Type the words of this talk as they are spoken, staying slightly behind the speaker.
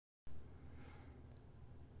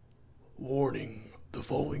Warning, the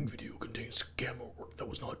following video contains camera work that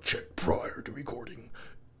was not checked prior to recording.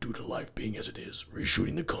 Due to life being as it is,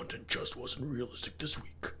 reshooting the content just wasn't realistic this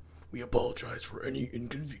week. We apologize for any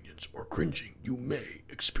inconvenience or cringing you may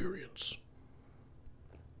experience.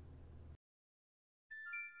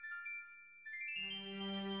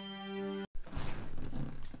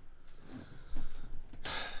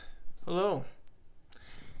 Hello.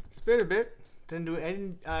 It's been a bit.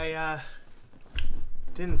 I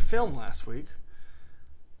didn't film last week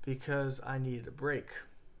because I needed a break.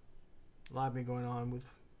 A lot been going on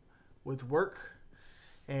with work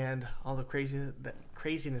and all the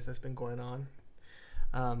craziness that's been going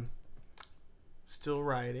on. Still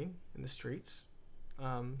rioting in the streets.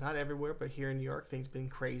 Not everywhere, but here in New York, things been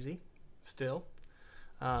crazy. Still,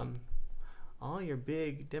 all your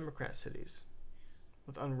big Democrat cities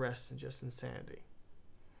with unrest and just insanity.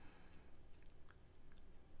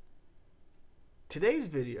 Today's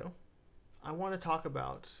video, I want to talk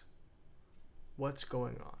about what's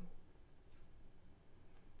going on.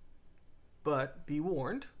 But be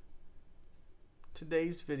warned,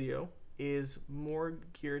 today's video is more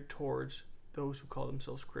geared towards those who call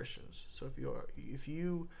themselves Christians. So if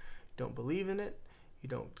you don't believe in it, you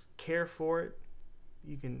don't care for it,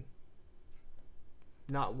 you can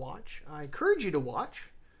not watch. I encourage you to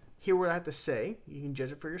watch, hear what I have to say. You can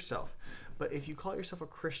judge it for yourself. But if you call yourself a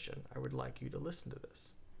Christian, I would like you to listen to this.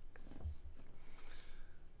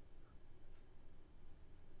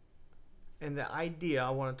 And the idea I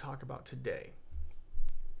want to talk about today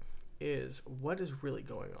is what is really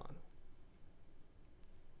going on.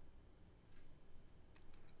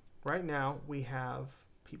 Right now, we have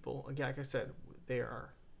people, again, like I said, they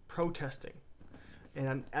are protesting.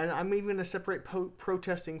 And I'm even going to separate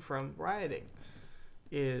protesting from rioting.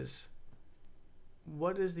 Is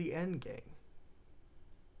what is the end game?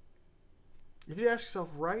 If you ask yourself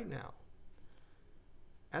right now,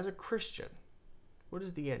 as a Christian, what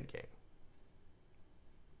is the end game?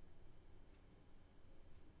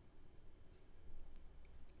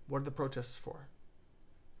 What are the protests for?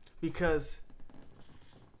 Because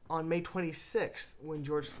on May 26th, when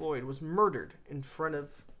George Floyd was murdered in front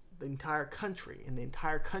of the entire country, and the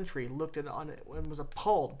entire country looked at it and was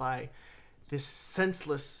appalled by this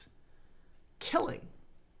senseless killing,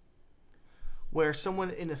 where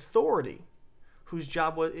someone in authority, whose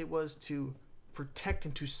job was to protect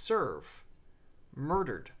and to serve,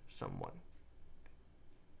 murdered someone.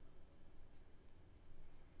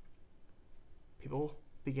 People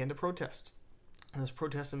began to protest. And those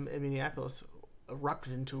protests in Minneapolis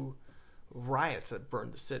erupted into riots that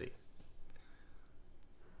burned the city.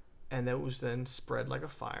 And that was then spread like a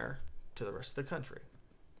fire to the rest of the country.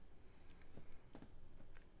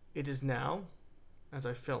 It is now, as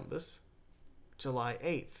I filmed this, July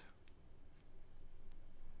 8th.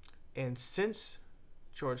 And since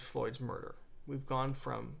George Floyd's murder, we've gone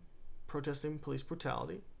from protesting police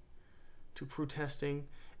brutality to protesting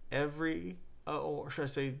or should I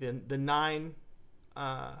say the 9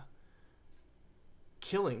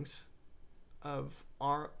 killings of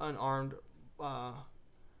unarmed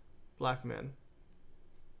black men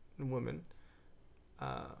and women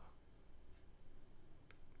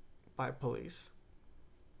by police,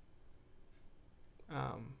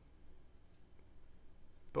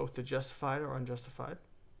 both the justified or unjustified.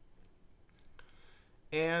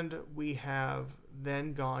 And we have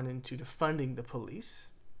then gone into defunding the police.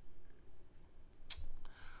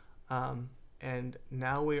 And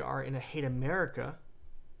now we are in a Hate America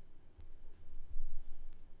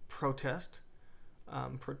protest,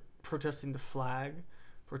 protesting the flag,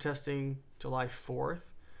 protesting July 4th,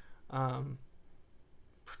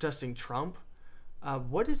 protesting Trump.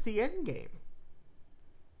 What is the end game?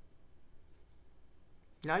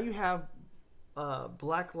 Now you have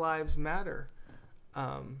Black Lives Matter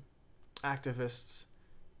activists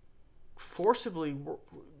forcibly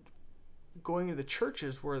going into the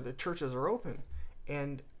churches where the churches are open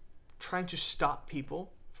and trying to stop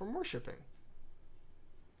people from worshiping.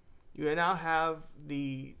 You now have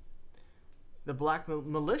the black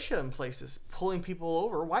militia in places pulling people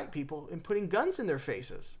over, white people, and putting guns in their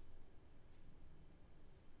faces.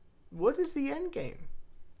 What is the end game?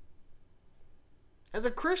 As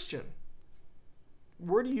a Christian,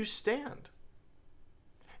 where do you stand?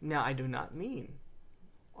 Now, I do not mean,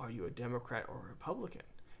 are you a Democrat or a Republican,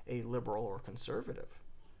 a liberal or conservative?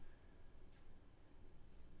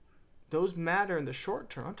 Those matter in the short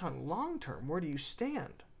term. I'm talking long term. Where do you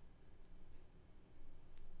stand?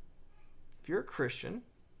 If you're a Christian,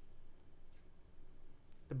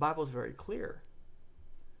 the Bible is very clear.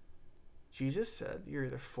 Jesus said you're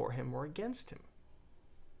either for him or against him.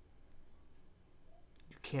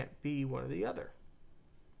 can't be one or the other.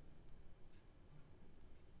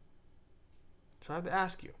 So I have to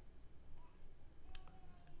ask you,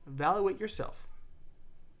 evaluate yourself.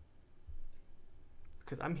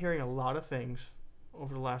 Because I'm hearing a lot of things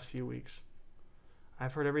over the last few weeks.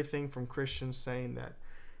 I've heard everything from Christians saying that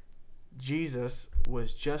Jesus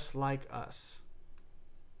was just like us,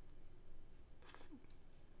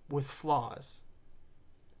 with flaws,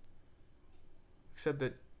 except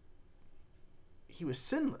that he was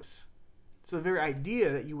sinless. So the very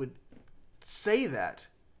idea that you would say that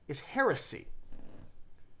is heresy.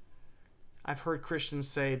 I've heard Christians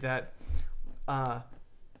say that the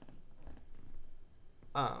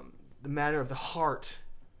matter of the heart,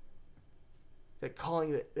 that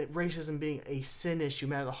calling that racism being a sin issue,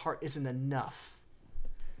 matter of the heart, isn't enough.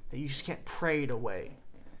 That you just can't pray it away.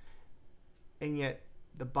 And yet,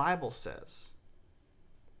 the Bible says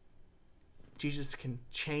Jesus can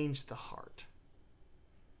change the heart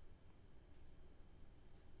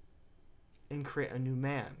and create a new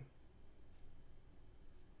man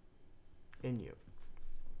in you.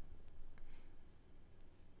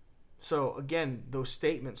 So again, those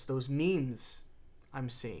statements, those memes I'm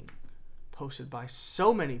seeing posted by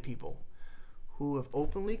so many people who have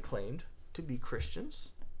openly claimed to be Christians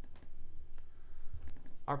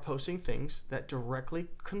are posting things that directly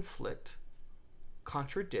conflict,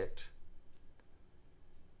 contradict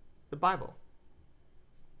the Bible.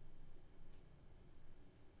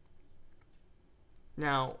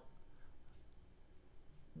 Now,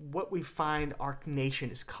 what we find our nation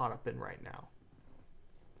is caught up in right now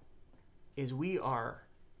is we are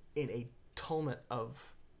in a tumult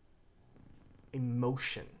of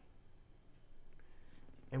emotion.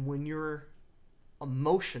 And when you're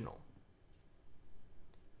emotional,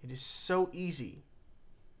 it is so easy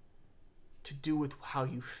to do with how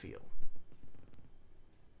you feel.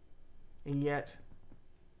 And yet,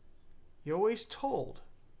 you're always told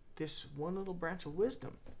this one little branch of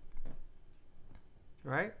wisdom.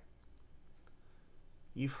 Right?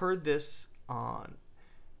 You've heard this on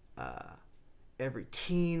every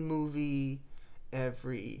teen movie,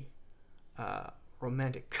 every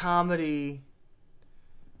romantic comedy,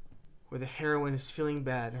 where the heroine is feeling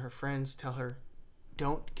bad and her friends tell her,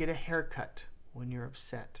 don't get a haircut when you're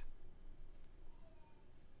upset.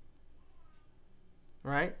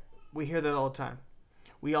 Right? We hear that all the time.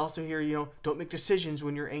 We also hear, don't make decisions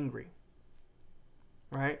when you're angry.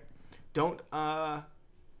 Right? Don't go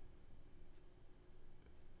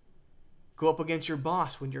up against your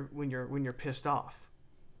boss when you're pissed off.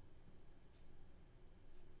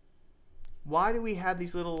 Why do we have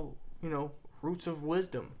these little, roots of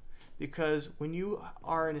wisdom? Because when you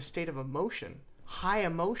are in a state of emotion, high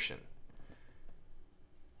emotion,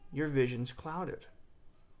 your vision's clouded.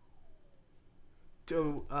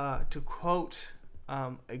 To quote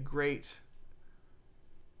a great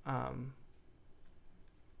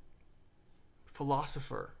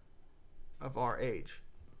philosopher of our age,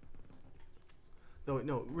 though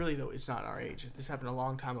it's not our age, this happened a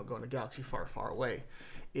long time ago in a galaxy far, far away,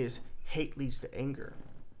 is hate leads to anger.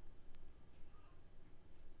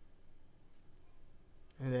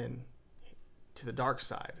 And then to the dark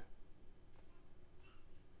side.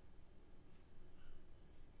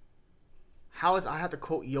 I have to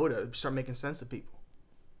quote Yoda to start making sense of people.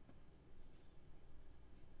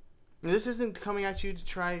 Now, this isn't coming at you to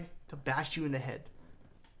try to bash you in the head.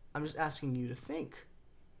 I'm just asking you to think.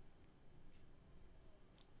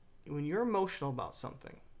 When you're emotional about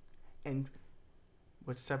something, and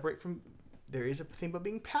what's separate from, there is a thing about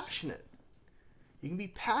being passionate. You can be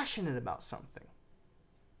passionate about something,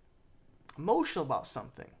 emotional about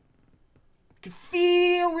something. You can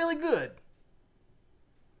feel really good.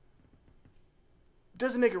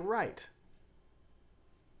 Doesn't make it right.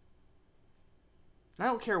 I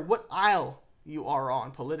don't care what aisle you are on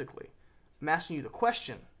politically. I'm asking you the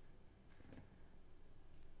question.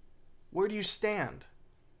 Where do you stand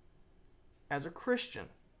as a Christian?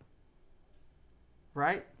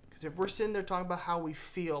 Right? Because if we're sitting there talking about how we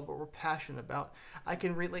feel, what we're passionate about, I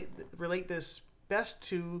can relate this best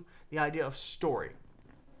to the idea of story.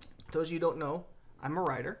 Those of you who don't know, I'm a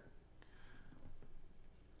writer.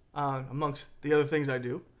 Amongst the other things I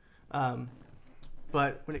do.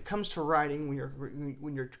 But when it comes to writing,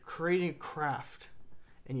 when you're creating a craft,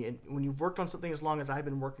 and when you've worked on something as long as I've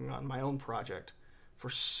been working on my own project for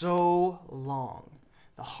so long,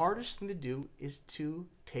 the hardest thing to do is to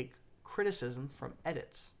take criticism from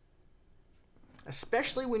edits.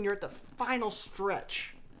 Especially when you're at the final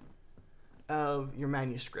stretch of your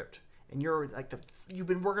manuscript. And you're you've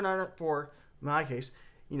been working on it for, in my case,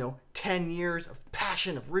 10 years of passion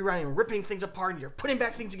passion of rewriting and ripping things apart, and you're putting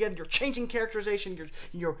back things together, you're changing characterization,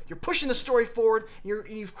 you're pushing the story forward, and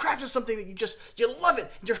you've crafted something that you love it,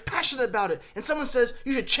 and you're passionate about it, and someone says,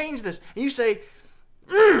 you should change this, and you say,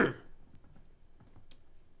 you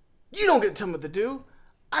don't get to tell me what to do.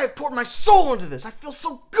 I have poured my soul into this. I feel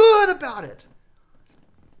so good about it.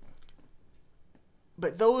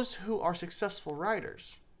 But those who are successful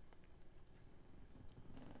writers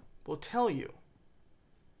will tell you,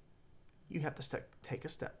 you have to take a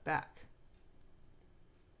step back.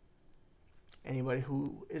 Anybody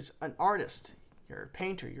who is an artist, you're a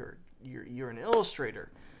painter, you're an illustrator,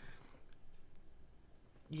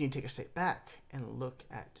 you can take a step back and look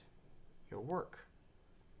at your work.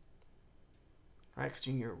 Right? Because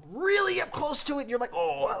when you're really up close to it, you're like,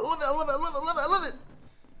 oh, I love it, I love it, I love it, I love it, I love it.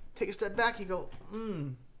 Take a step back, you go,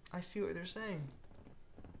 I see what they're saying.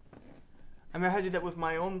 I mean, I had to do that with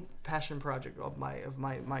my own passion project of my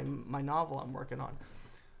novel I'm working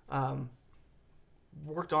on.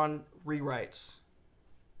 Worked on rewrites.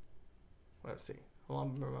 Let's see. How long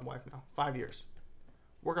have I been with my wife now? 5 years.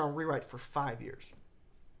 Working on rewrite for 5 years.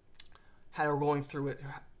 Had her going through it,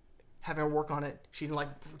 having her work on it. She didn't like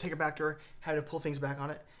take it back to her, had to pull things back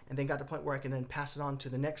on it, and then got to the point where I can then pass it on to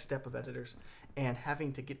the next step of editors, and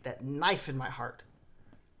having to get that knife in my heart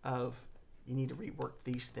of, you need to rework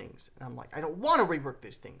these things. And I'm like, I don't want to rework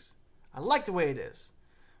these things. I like the way it is.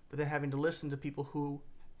 But then having to listen to people who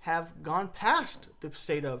have gone past the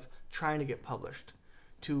state of trying to get published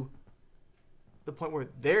to the point where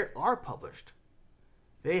they are published.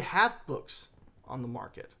 They have books on the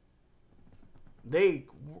market. Before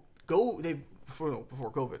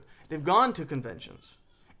COVID, they've gone to conventions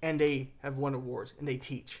and they have won awards and they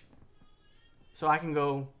teach. So I can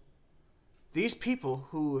go, these people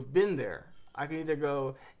who have been there, I can either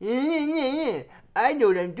go, I know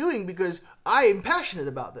what I'm doing because I am passionate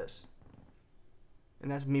about this.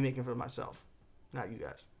 And that's me making fun of myself, not you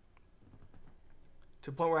guys.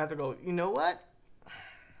 To the point where I have to go, you know what?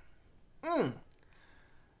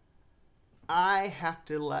 I have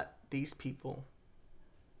to let these people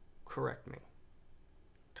correct me,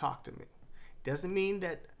 talk to me. Doesn't mean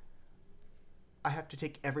that I have to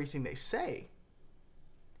take everything they say,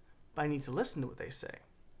 but I need to listen to what they say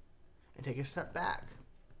and take a step back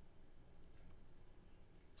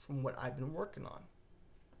from what I've been working on.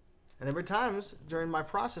 And there were times during my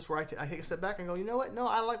process where I take a step back and go, you know what? No,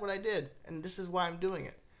 I like what I did, and this is why I'm doing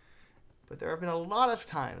it. But there have been a lot of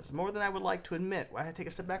times, more than I would like to admit, where I had to take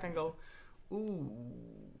a step back and go, ooh,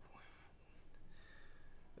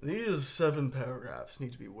 these 7 paragraphs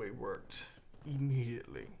need to be reworked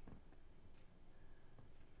immediately.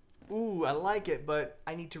 Ooh, I like it, but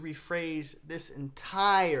I need to rephrase this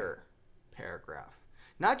entire paragraph.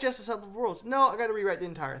 Not just a couple of words. No, I got to rewrite the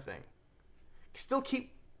entire thing. Still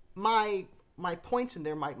keep my points in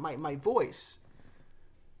there, my voice.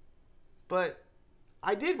 But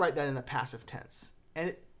I did write that in a passive tense, and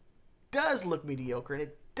it does look mediocre, and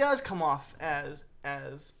it does come off as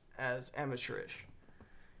amateurish.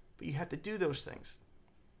 But you have to do those things.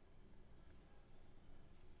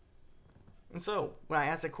 And so, when I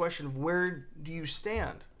ask the question of where do you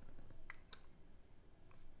stand?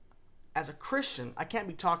 As a Christian, I can't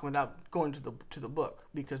be talking without going to the book,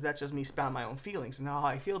 because that's just me spouting my own feelings and how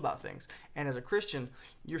I feel about things. And as a Christian,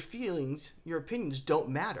 your feelings, your opinions don't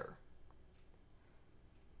matter.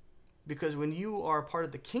 Because when you are part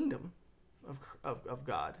of the kingdom of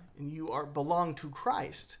God, and you belong to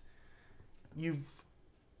Christ, you've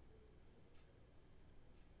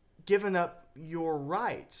given up your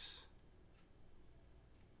rights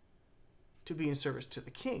to be in service to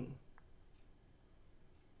the king.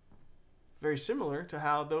 Very similar to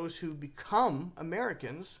how those who become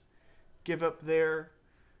Americans give up their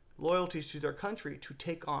loyalties to their country to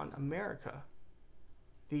take on America,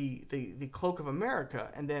 the cloak of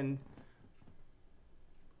America, and then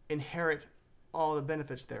inherit all the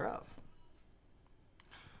benefits thereof.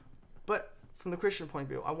 But from the Christian point of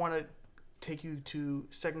view, I want to take you to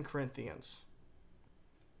 2 Corinthians.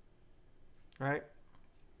 Right?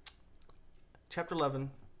 Chapter 11,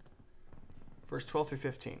 verse 12 through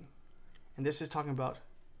 15. And this is talking about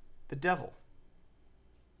the devil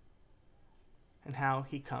and how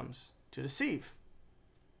he comes to deceive.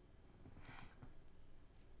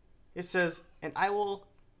 It says, and I will,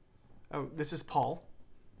 this is Paul.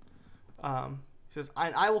 He says,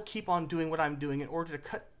 I will keep on doing what I'm doing in order to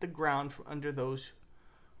cut the ground from under those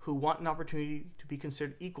who want an opportunity to be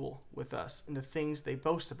considered equal with us in the things they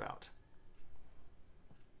boast about.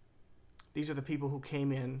 These are the people who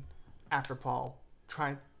came in after Paul,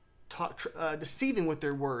 deceiving with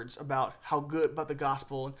their words about how good about the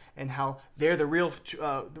gospel and how they're the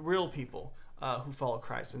real people. who follow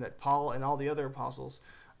Christ, and that Paul and all the other apostles,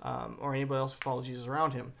 or anybody else who followed Jesus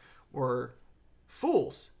around him, were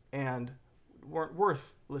fools and weren't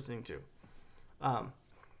worth listening to.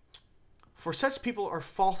 For such people are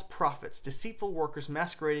false prophets, deceitful workers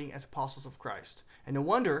masquerading as apostles of Christ. And no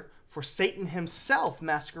wonder, for Satan himself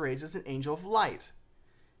masquerades as an angel of light.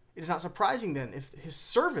 It is not surprising then if his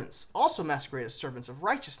servants also masquerade as servants of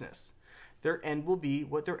righteousness. Their end will be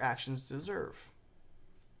what their actions deserve.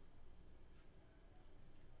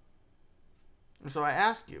 And so I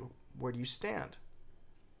ask you, where do you stand?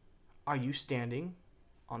 Are you standing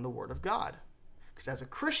on the Word of God? Because as a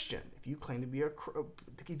Christian, if you claim to be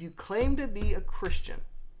a Christian,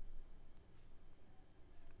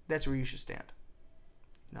 that's where you should stand.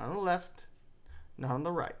 Not on the left, not on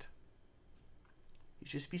the right. You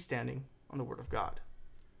should be standing on the Word of God.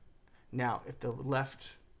 Now, if the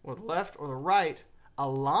left or the right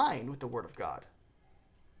align with the Word of God,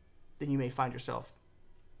 then you may find yourself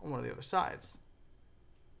on one of the other sides.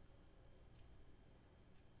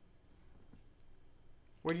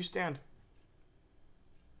 Where do you stand?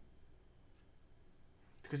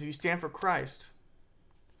 Because if you stand for Christ,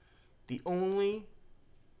 the only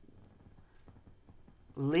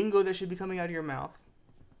lingo that should be coming out of your mouth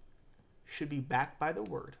should be backed by the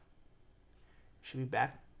Word. Should be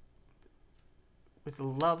backed with the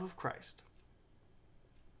love of Christ.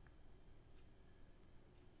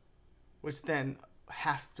 Which then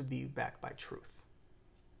have to be backed by truth.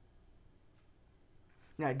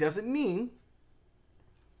 Now, it doesn't mean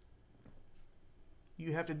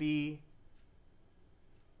you have to be,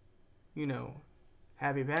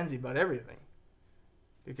 happy-pansy about everything.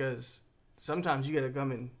 Because sometimes you got to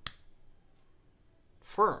come in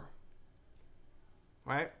firm.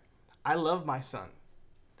 Right? I love my son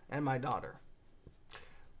and my daughter.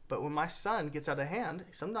 But when my son gets out of hand,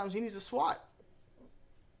 sometimes he needs a swat.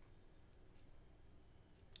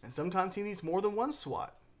 And sometimes he needs more than one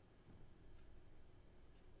swat.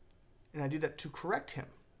 And I do that to correct him.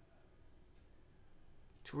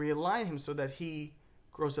 To realign him so that he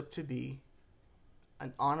grows up to be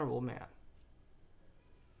an honorable man.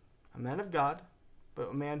 A man of God, but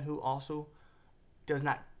a man who also does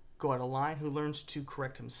not go out of line, who learns to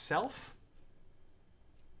correct himself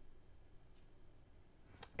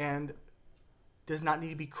and does not need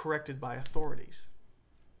to be corrected by authorities.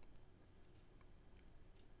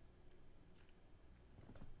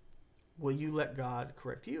 Will you let God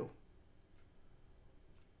correct you?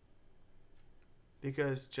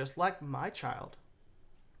 Because just like my child,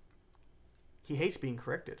 he hates being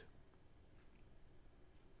corrected.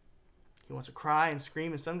 He wants to cry and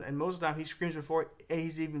scream, and most of the time he screams before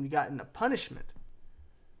he's even gotten a punishment.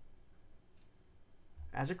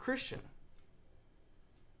 As a Christian,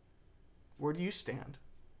 where do you stand?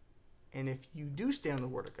 And if you do stand on the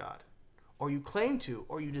Word of God, or you claim to,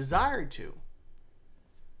 or you desire to,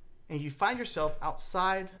 and you find yourself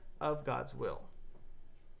outside of God's will,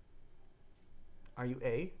 are you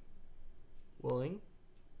A, willing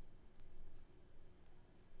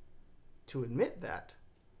to admit that?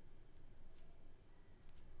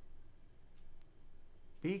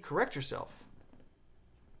 B, correct yourself.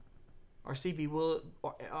 Or C, be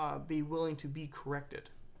willing to be corrected.